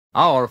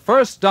Our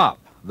first stop,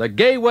 the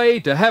gateway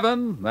to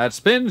heaven that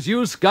spins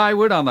you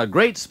skyward on the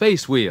great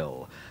space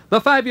wheel. The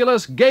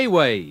fabulous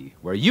Gateway,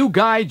 where you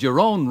guide your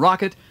own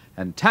rocket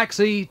and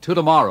taxi to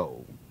tomorrow.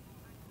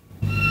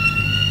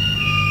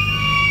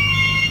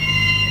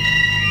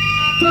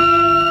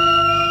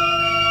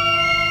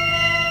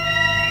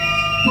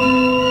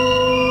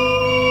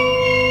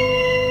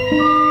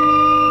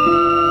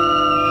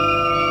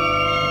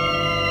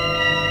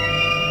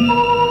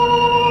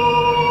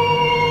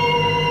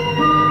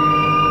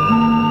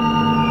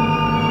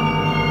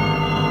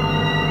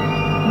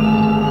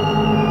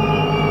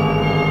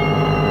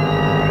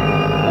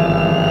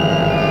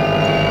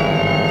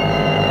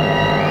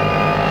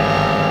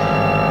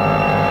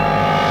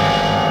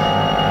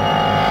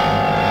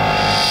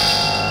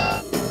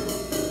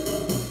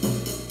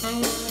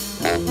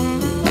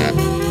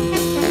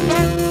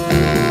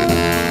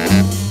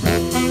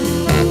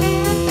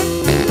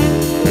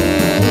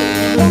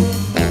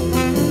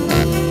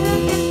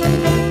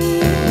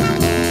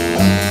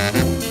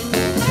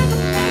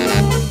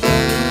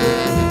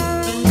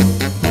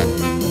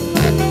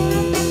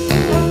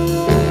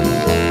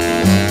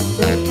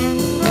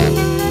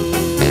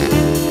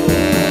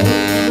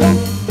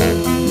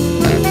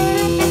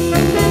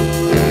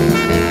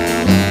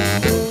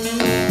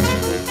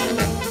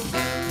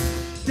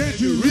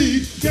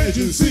 Can't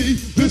you see,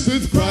 this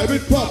is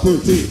private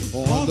property.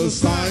 On the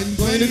sign,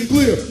 plain and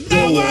clear.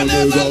 No one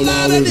ever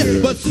allowed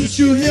it. But since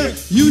you're here,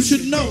 you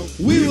should know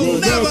we will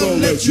never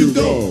let you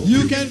go.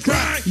 You can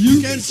cry,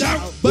 you can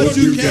shout, but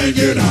you can't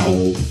get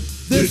out.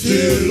 This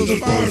is the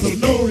bars of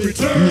no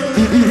return.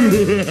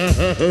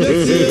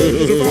 This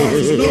is the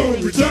bars of no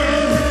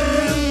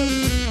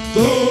return.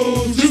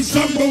 Those who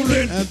stumble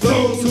in and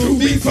those who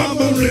be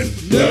fumbling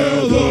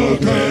never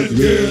can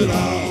get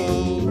out.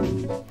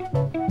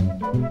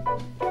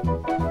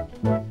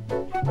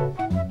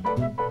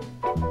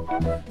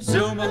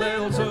 Zoom a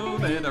little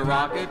zoom in a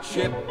rocket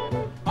ship.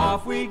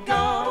 Off we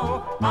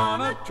go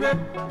on a trip,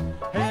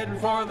 heading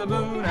for the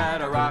moon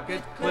at a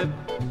rocket clip.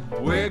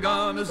 We're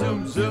gonna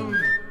zoom, zoom,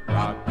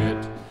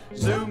 rocket.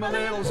 Zoom a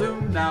little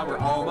zoom, now we're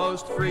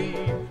almost free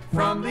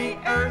from the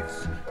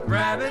Earth's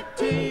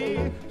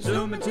gravity.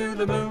 Zoom into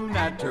the moon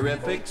at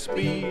terrific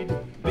speed,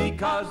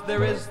 because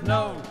there is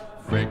no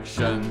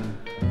friction.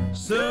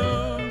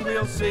 Soon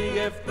we'll see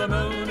if the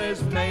moon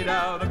is made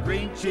out of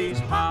green cheese.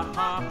 Ha,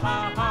 ha,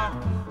 ha,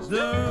 ha.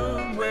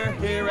 Zoom, we're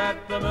here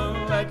at the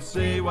moon. Let's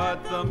see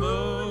what the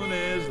moon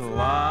is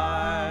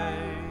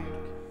like.